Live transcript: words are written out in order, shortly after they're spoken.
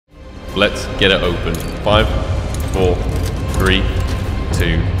Let's get it open. 5, 4, 3,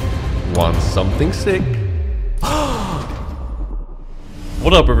 2, 1. Something sick.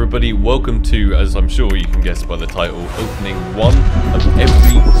 What up, everybody? Welcome to, as I'm sure you can guess by the title, opening one of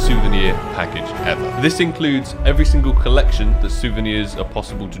every souvenir package ever. This includes every single collection that souvenirs are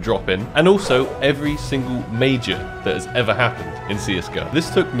possible to drop in, and also every single major that has ever happened in CSGO.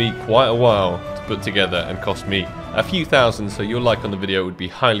 This took me quite a while to put together and cost me a few thousand, so your like on the video would be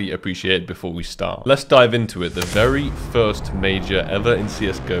highly appreciated before we start. Let's dive into it. The very first major ever in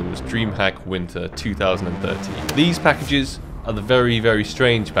CSGO was DreamHack Winter 2013. These packages are the very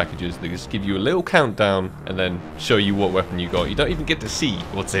strange packages that just give you a little countdown and then show you what weapon you got. You don't even get to see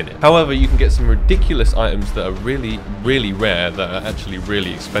what's in it. However, you can get some ridiculous items that are really rare that are actually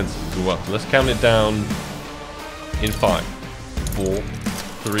really expensive as well. So let's count it down in 5, 4,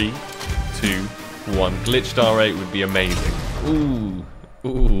 3, 2, 1. Glitched R8 would be amazing. Ooh,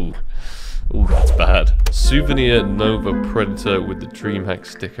 that's bad. Souvenir Nova Predator with the DreamHack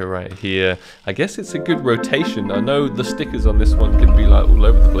sticker right here. I guess it's a good rotation. I know the stickers on this one can be like all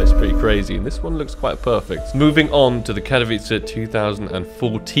over the place, pretty crazy, and this one looks quite perfect. Moving on to the Katowice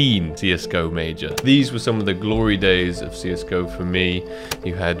 2014 CSGO Major. These were some of the glory days of CSGO for me.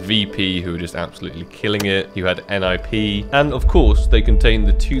 You had VP, who were just absolutely killing it. You had NIP, and of course, they contain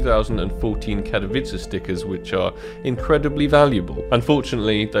the 2014 Katowice stickers, which are incredibly valuable.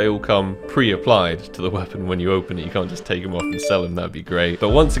 Unfortunately, they all come pre-applied to the weapon when you open it. You can't just take them off and sell them. That'd be great. But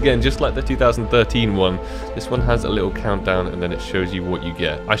once again, just like the 2013 one, this one has a little countdown and then it shows you what you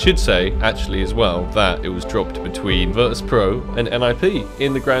get. I should say, actually, as well, that it was dropped between Virtus Pro and NIP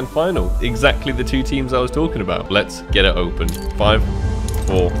in the grand final. Exactly the two teams I was talking about. Let's get it open. 5,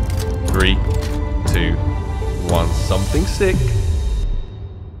 4, 3, 2, 1. Something sick.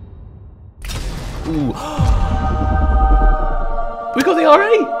 Ooh. We got the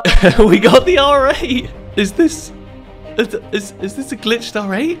R8! We got the R8! Is this a glitched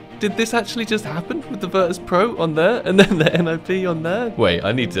R8? Did this actually just happen with the Virtus Pro on there and then the NIP on there? Wait,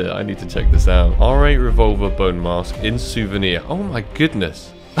 I need to check this out. R8 revolver bone mask in souvenir. Oh my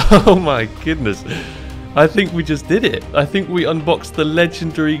goodness. Oh my goodness. I think we just did it. I think we unboxed the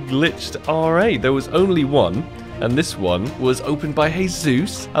legendary glitched R8. There was only one. And this one was opened by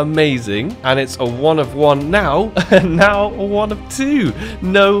Jesus. Amazing. And it's a 1 of 1 now. And now a 1 of 2.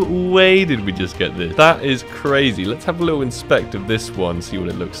 No way did we just get this. That is crazy. Let's have a little inspect of this one, see what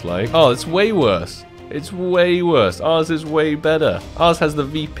it looks like. Oh, it's way worse. It's way worse. Ours is way better. Ours has the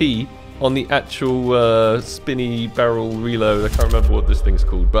VP on the actual spinny barrel reload. I can't remember what this thing's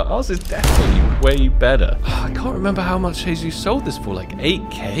called, but ours is definitely way better. I can't remember how much Jesus sold this for, like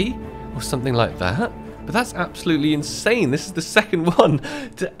 8K or something like that. But that's absolutely insane. This is the second one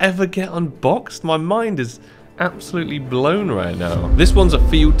to ever get unboxed. My mind is absolutely blown right now. This one's a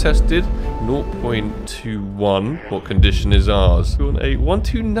field tested 0.21. What condition is ours?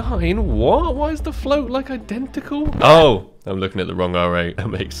 129. What? Why is the float like identical? Oh, I'm looking at the wrong R8. That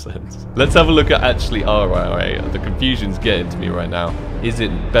makes sense. Let's have a look at actually our R8. The confusion's getting to me right now. Is it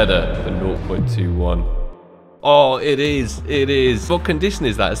better than 0.21? Oh, it is. It is. What condition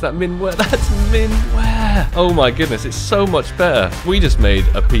is that? Is that min wear? That's min wear. Oh my goodness, it's so much better. We just made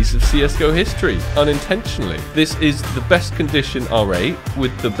a piece of CSGO history, unintentionally. This is the best condition R8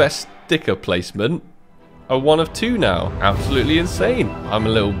 with the best sticker placement. A 1 of 2 now. Absolutely insane. I'm a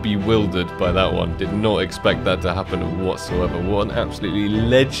little bewildered by that one. Did not expect that to happen whatsoever. What an absolutely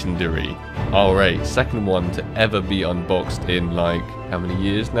legendary R8. Second one to ever be unboxed in like, how many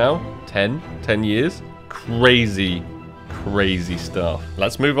years now? 10 years? Crazy stuff.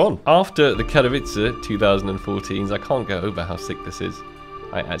 Let's move on. After the Katowice 2014s, I can't go over how sick this is.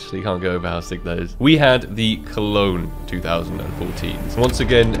 I actually can't go over how sick that is. We had the Cologne 2014s. Once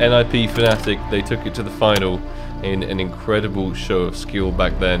again, NIP Fnatic, they took it to the final in an incredible show of skill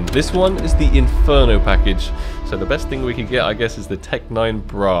back then. This one is the Inferno package. So the best thing we could get, I guess, is the Tech 9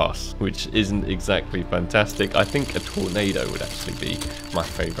 Brass, which isn't exactly fantastic. I think a Tornado would actually be my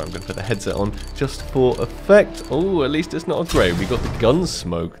favorite. I'm going to put the headset on just for effect. Oh, at least it's not a grey. We got the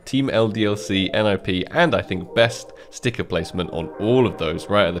Gunsmoke, Team LDLC, NIP, and I think best sticker placement on all of those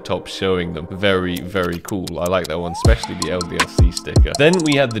right at the top, showing them. Very cool. I like that one, especially the LDLC sticker. Then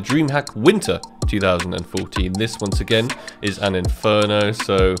we had the DreamHack Winter 2014. This once again is an Inferno,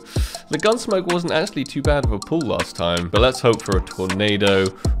 so the Gunsmoke wasn't actually too bad of a pull last time, but let's hope for a Tornado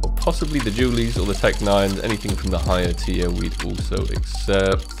or possibly the Julies or the Tech 9s. Anything from the higher tier we'd also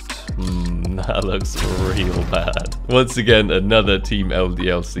accept. That looks real bad. Once again, another Team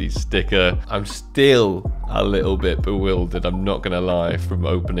LDLC sticker. I'm still a little bit bewildered, I'm not gonna lie, from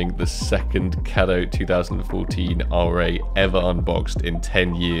opening the second Cadeau 2014 RA ever unboxed in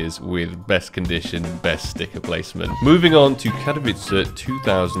 10 years with best condition, best sticker placement. Moving on to Katowice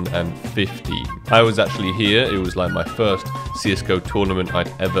 2015. I was actually here, it was like my first CSGO tournament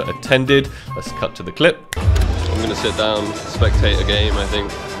I'd ever attended. Let's cut to the clip. I'm gonna sit down, spectate a game, I think.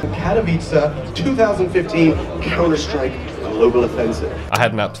 Katowice 2015 Counter-Strike Global Offensive. I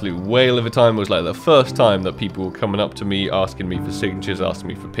had an absolute whale of a time. It was like the first time that people were coming up to me, asking me for signatures, asking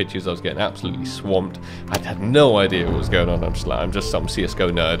me for pictures. I was getting absolutely swamped. I had no idea what was going on. I'm just some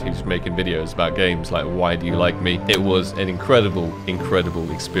CSGO nerd who's making videos about games. Like, why do you like me? It was an incredible, incredible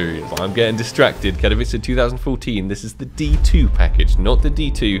experience. I'm getting distracted. Katowice 2014. This is the D2 package, not the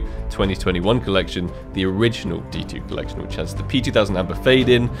D2 2021 collection, the original D2 collection, which has the P2000 Amber Fade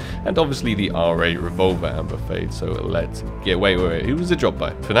in, and obviously the RA Revolver Amber Fade. So let's get, wait, who was it dropped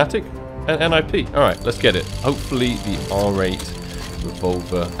by? Fnatic and NIP. All right, let's get it. Hopefully the R8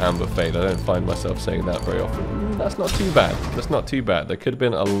 Revolver Amber Fade. I don't find myself saying that very often. That's not too bad. That's not too bad. There could have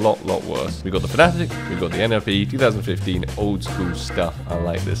been a lot worse. We got the Fnatic, we got the NIP 2015 old school stuff. I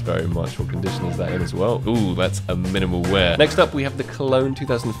like this very much. What condition is that in as well? Ooh, that's a minimal wear. Next up, we have the Cologne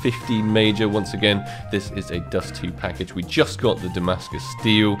 2015 Major. Once again, this is a Dust 2 package. We just got the Damascus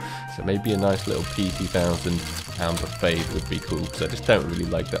Steel, so maybe a nice little P2000 Amber Fade would be cool, because I just don't really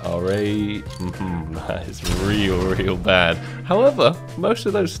like the RA. That is real bad. However, most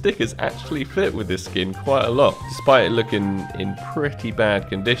of those stickers actually fit with this skin quite a lot. Despite it looking in pretty bad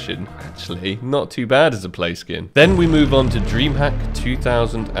condition, actually not too bad as a play skin. Then we move on to DreamHack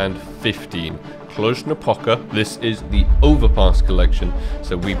 2015. Colonge. This is the Overpass collection,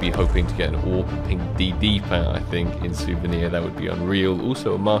 so we'd be hoping to get an AWP pink DD pack, I think, in souvenir. That would be unreal.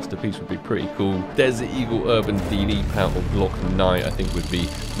 Also, a masterpiece would be pretty cool. Desert Eagle Urban DD pack or Glock 9, I think, would be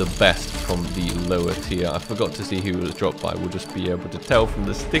the best from the lower tier. I forgot to see who it was dropped by. We'll just be able to tell from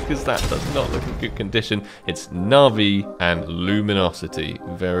the stickers that does not look in good condition. It's Na'Vi and Luminosity.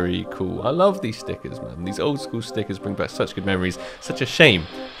 Very cool. I love these stickers, man. These old school stickers bring back such good memories. Such a shame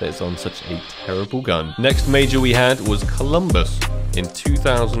that it's on such a terrible gun. Next major we had was Columbus in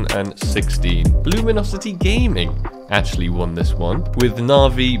 2016. Luminosity Gaming actually won this one, with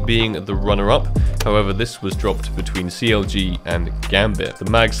Na'Vi being the runner-up. However, this was dropped between CLG and Gambit. The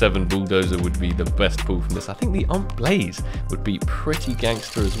Mag 7 Bulldozer would be the best pull from this. I think the Ump Blaze would be pretty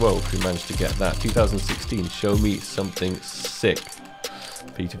gangster as well if we managed to get that. 2016, show me something sick.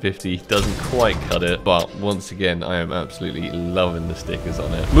 P250 doesn't quite cut it, but once again, I am absolutely loving the stickers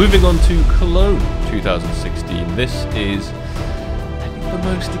on it. Moving on to Cologne 2016. This is, I think, the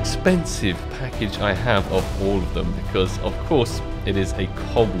most expensive package I have of all of them, because of course it is a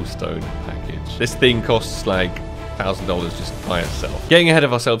cobblestone package. This thing costs like $1,000 just by itself. Getting ahead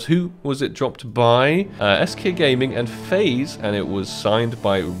of ourselves, who was it dropped by? SK Gaming and FaZe, and it was signed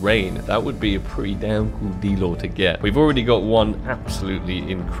by Rain. That would be a pretty damn cool D-Law to get. We've already got one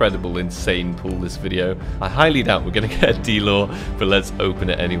absolutely incredible, insane pull this video. I highly doubt we're going to get a D-Law, but let's open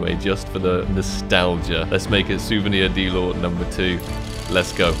it anyway, just for the nostalgia. Let's make it souvenir D-Law number 2.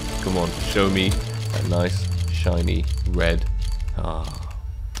 Let's go. Come on, show me that nice, shiny red.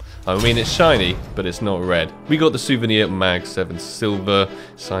 I mean, it's shiny, but it's not red. We got the souvenir Mag 7 Silver,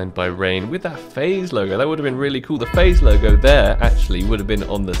 signed by Rain, with that FaZe logo. That would have been really cool. The FaZe logo there actually would have been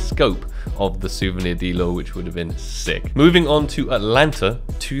on the scope of the souvenir D-Law, which would have been sick. Moving on to Atlanta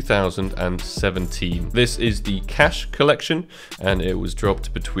 2017. This is the Cash collection, and it was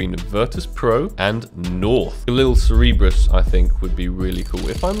dropped between Virtus Pro and North. The little Cerberus, I think, would be really cool.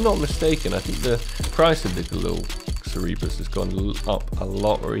 If I'm not mistaken, I think the price of the little Cerberus has gone up a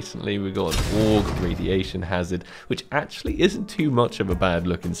lot recently. We got an Org Radiation Hazard, which actually isn't too much of a bad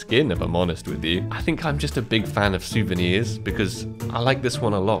looking skin, if I'm honest with you. I think I'm just a big fan of souvenirs because I like this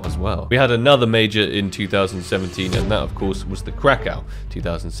one a lot as well. We had another major in 2017, and that of course was the Krakow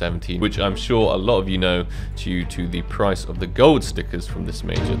 2017, which I'm sure a lot of you know due to the price of the gold stickers from this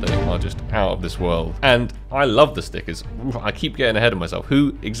major. They are just out of this world, and I love the stickers. I keep getting ahead of myself.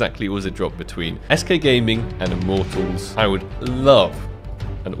 Who exactly was it dropped between? SK Gaming and Immortals. I would love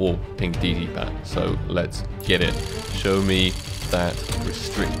an all pink DD pack, so let's get it. Show me that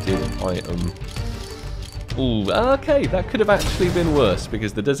restricted item. Ooh, okay, that could have actually been worse,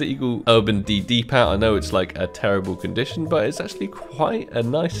 because the Desert Eagle Urban DD pack, I know it's like a terrible condition, but it's actually quite a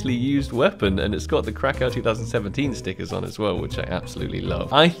nicely used weapon, and it's got the Krakow 2017 stickers on as well, which I absolutely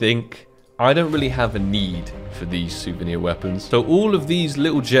love. I think I don't really have a need for these souvenir weapons. So all of these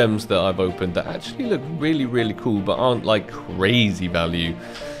little gems that I've opened that actually look really, really cool, but aren't like crazy value,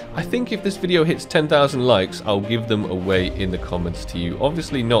 I think if this video hits 10,000 likes, I'll give them away in the comments to you.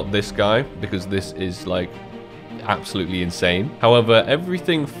 Obviously not this guy, because this is like absolutely insane. However,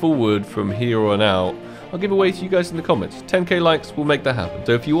 everything forward from here on out, I'll give away to you guys in the comments. 10k likes will make that happen.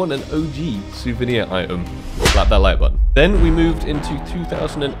 So if you want an OG souvenir item, slap that like button. Then we moved into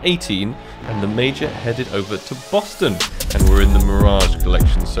 2018 and the major headed over to Boston. And we're in the Mirage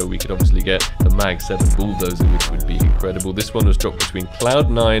collection, so we could obviously get the Mag 7 Bulldozer, which would be incredible. This one was dropped between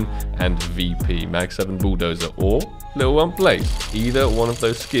Cloud9 and VP. Mag 7 Bulldozer or Little One Blaze. Either one of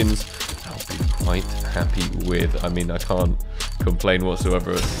those skins I'll be quite happy with. I mean, I can't complain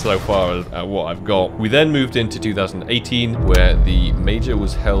whatsoever so far at what I've got. We then moved into 2018, where the major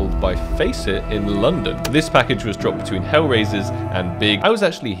was held by Face It in London. This package was dropped between Hellraisers and Big. I was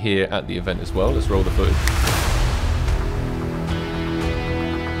actually here at the event as well. Let's roll the footage.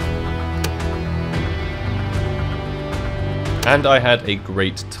 And I had a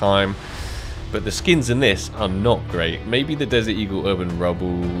great time. But the skins in this are not great. Maybe the Desert Eagle Urban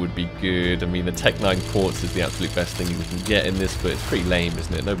Rubble would be good. I mean, the Tech 9 Quartz is the absolute best thing you can get in this, but it's pretty lame,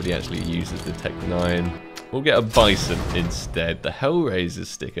 isn't it? Nobody actually uses the Tech 9. We'll get a Bison instead. The Hellraiser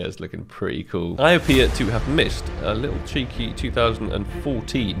sticker is looking pretty cool. I appear to have missed a little cheeky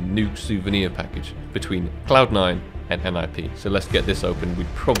 2014 Nuke souvenir package between Cloud9 and NIP. So let's get this open.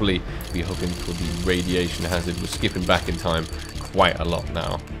 We'd probably be hoping for the radiation hazard. We're skipping back in time quite a lot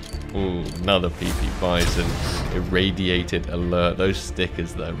now. Ooh, another PP Bison. Irradiated alert. Those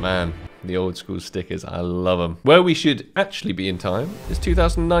stickers though, man. The old school stickers, I love them. Where we should actually be in time is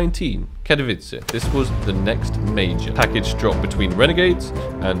 2019, Katowice. This was the next major. Package dropped between Renegades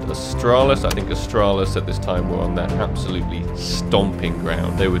and Astralis. I think Astralis at this time were on their absolutely stomping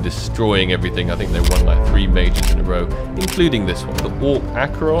ground. They were destroying everything. I think they won like 3 majors in a row, including this one. The Orc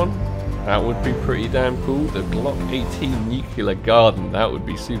Acheron. That would be pretty damn cool. The Glock 18 Nuclear Garden, that would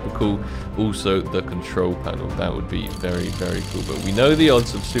be super cool. Also, the control panel, that would be very, very cool. But we know the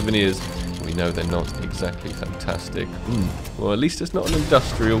odds of souvenirs. We know they're not exactly fantastic. Well, at least it's not an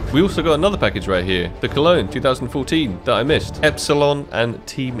industrial. We also got another package right here. The Cologne 2014 that I missed. Epsilon and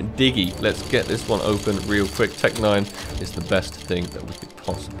Team Diggy. Let's get this one open real quick. Tech 9 is the best thing that we could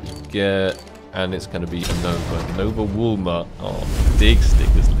possibly get. And it's going to be a Nova. Nova Walmart. Oh, Dig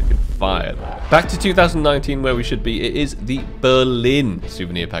stickers looking fire. Back to 2019 where we should be. It is the Berlin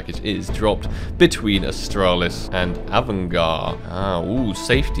souvenir package. It is dropped between Astralis and Avantgarde. Ah, ooh,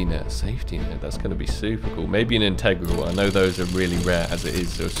 safety net. Safety net. That's going to be super cool. Maybe an integral. I know those are really rare as it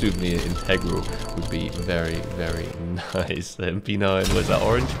is. So a souvenir integral would be very, very nice. The MP9. Was that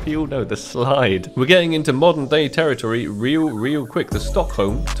orange peel? No, the slide. We're getting into modern day territory real quick. The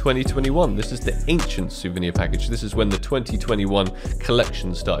Stockholm 2021. This is the ancient souvenir package. This is when the 2021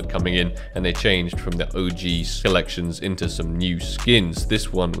 collection started coming in and they changed from the OG collections into some new skins.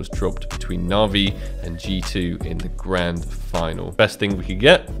 This one was dropped between Na'Vi and G2 in the grand final. Best thing we could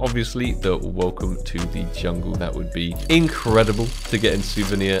get, obviously, the Welcome to the Jungle. That would be incredible to get in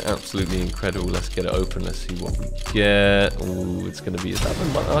souvenir. Absolutely incredible. Let's get it open. Let's see what we get. Oh, it's going to be, is that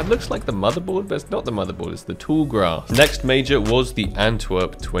the, it looks like the motherboard, but it's not the motherboard. It's the tall grass. Next major was the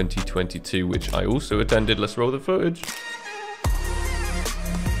Antwerp 2022, which I also attended. Let's roll the footage.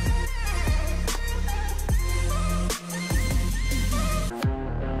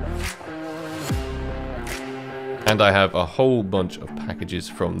 And I have a whole bunch of packages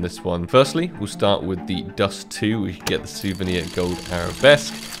from this one. Firstly, we'll start with the Dust 2. We get the souvenir Gold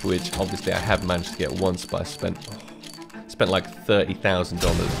Arabesque, which obviously I have managed to get once, but I spent like $30,000,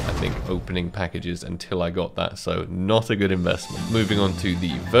 I think, opening packages until I got that, so not a good investment. Moving on to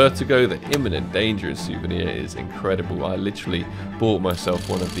the Vertigo, the Imminent Danger souvenir is incredible. I literally bought myself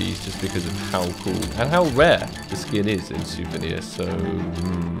one of these just because of how cool and how rare the skin is in souvenirs, so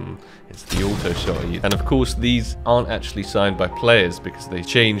it's the auto shot. And of course, these aren't actually signed by players because they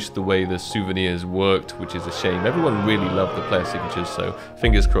changed the way the souvenirs worked, which is a shame. Everyone really loved the player signatures, so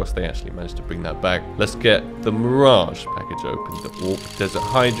fingers crossed they actually managed to bring that back. Let's get the Mirage package open. The Orc Desert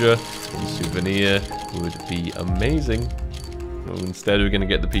Hydra in souvenir would be amazing. Well, instead we're going to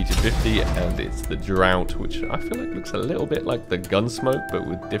get the P250 and it's the Drought, which I feel like looks a little bit like the Gunsmoke but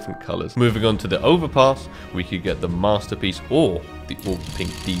with different colors. Moving on to the Overpass, we could get the Masterpiece or the Orc Pink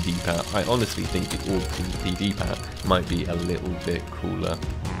DD Pat. I honestly think the Orc Pink DD Pat might be a little bit cooler.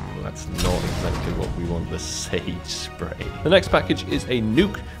 That's not exactly what we want, the Sage Spray. The next package is a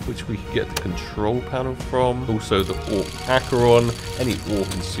Nuke, which we can get the control panel from. Also the Orc Acheron. Any Orc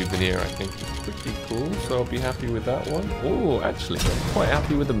and souvenir I think is pretty cool, so I'll be happy with that one. Oh, actually, I'm quite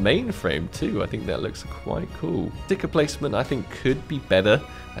happy with the mainframe too. I think that looks quite cool. Sticker placement I think could be better.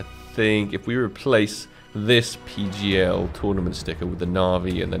 I think if we replace this PGL tournament sticker with the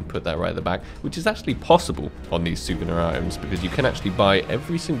Na'vi and then put that right at the back, which is actually possible on these souvenir items because you can actually buy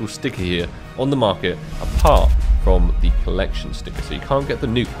every single sticker here on the market apart from the collection sticker. So you can't get the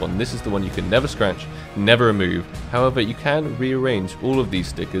nuke one. This is the one you can never scratch, never remove. However, you can rearrange all of these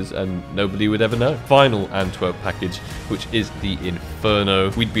stickers and nobody would ever know. Final Antwerp package, which is the Inferno.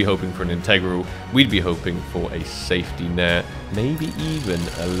 We'd be hoping for an integral. We'd be hoping for a safety net, maybe even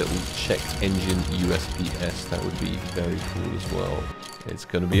a little check engine USPS. That would be very cool as well. It's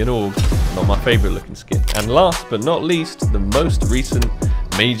going to be an AUG, not my favorite looking skin. And last but not least, the most recent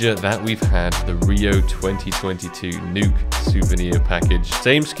major that we've had, the Rio 2022 Nuke souvenir package.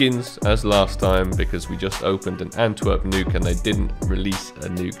 Same skins as last time because we just opened an Antwerp Nuke and they didn't release a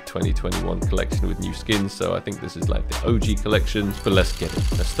Nuke 2021 collection with new skins, so I think this is like the OG collection. But let's get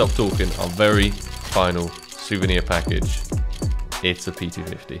it. Let's stop talking. Our very final souvenir package. It's a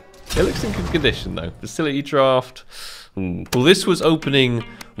P250. It looks in good condition though. Facility draft. Well, this was opening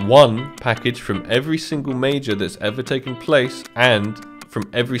one package from every single major that's ever taken place and from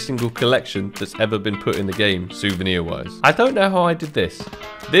every single collection that's ever been put in the game, souvenir-wise. I don't know how I did this.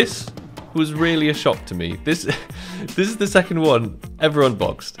 This was really a shock to me. This is the second one ever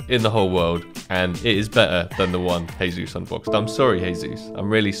unboxed in the whole world, and it is better than the one Jesus unboxed. I'm sorry, Jesus. I'm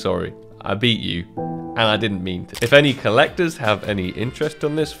really sorry. I beat you, and I didn't mean to. If any collectors have any interest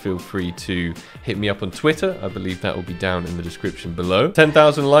on this, feel free to hit me up on Twitter. I believe that will be down in the description below.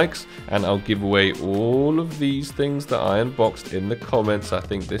 10,000 likes, and I'll give away all of these things that I unboxed in the comments. I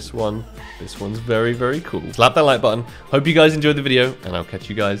think this one's very, very cool. Slap that like button. Hope you guys enjoyed the video, and I'll catch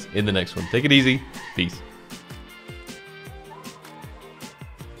you guys in the next one. Take it easy. Peace.